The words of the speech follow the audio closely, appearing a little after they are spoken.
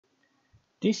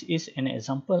This is an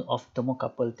example of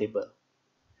thermocouple table.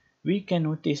 We can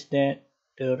notice that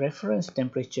the reference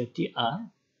temperature TR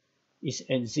is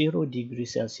at 0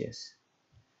 degrees Celsius.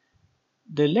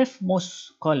 The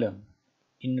leftmost column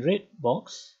in red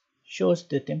box shows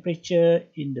the temperature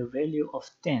in the value of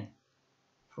 10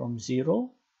 from 0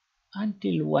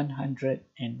 until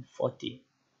 140.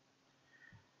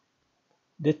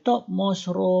 The topmost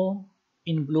row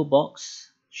in blue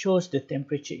box shows the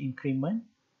temperature increment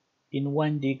in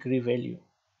 1 degree value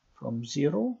from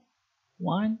 0,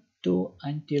 1, 2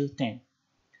 until 10.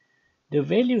 The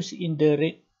values in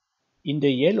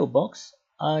the yellow box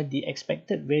are the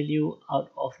expected value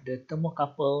out of the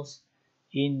thermocouples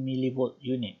in millivolt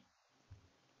unit.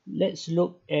 Let's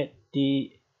look at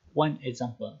the one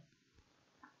example.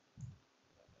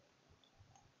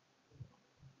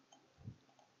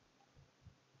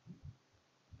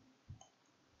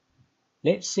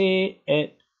 Let's say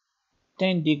at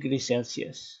 10 degrees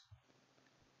Celsius.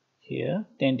 Here,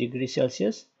 10 degrees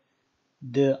Celsius,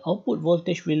 the output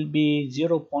voltage will be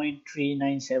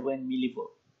 0.397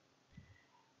 millivolt.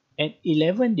 At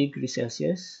 11 degrees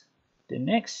Celsius, the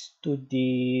next to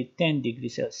the 10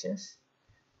 degrees Celsius,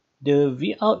 the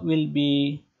Vout will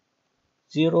be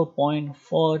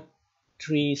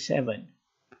 0.437.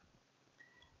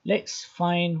 Let's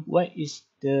find what is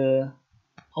the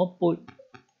output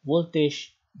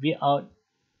voltage Vout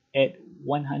at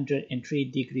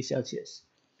 103 degrees Celsius.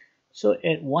 So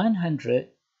at 100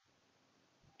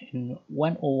 and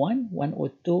 101,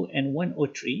 102 and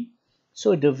 103,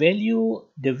 so the value,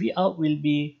 the Vout will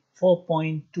be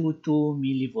 4.22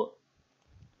 millivolt.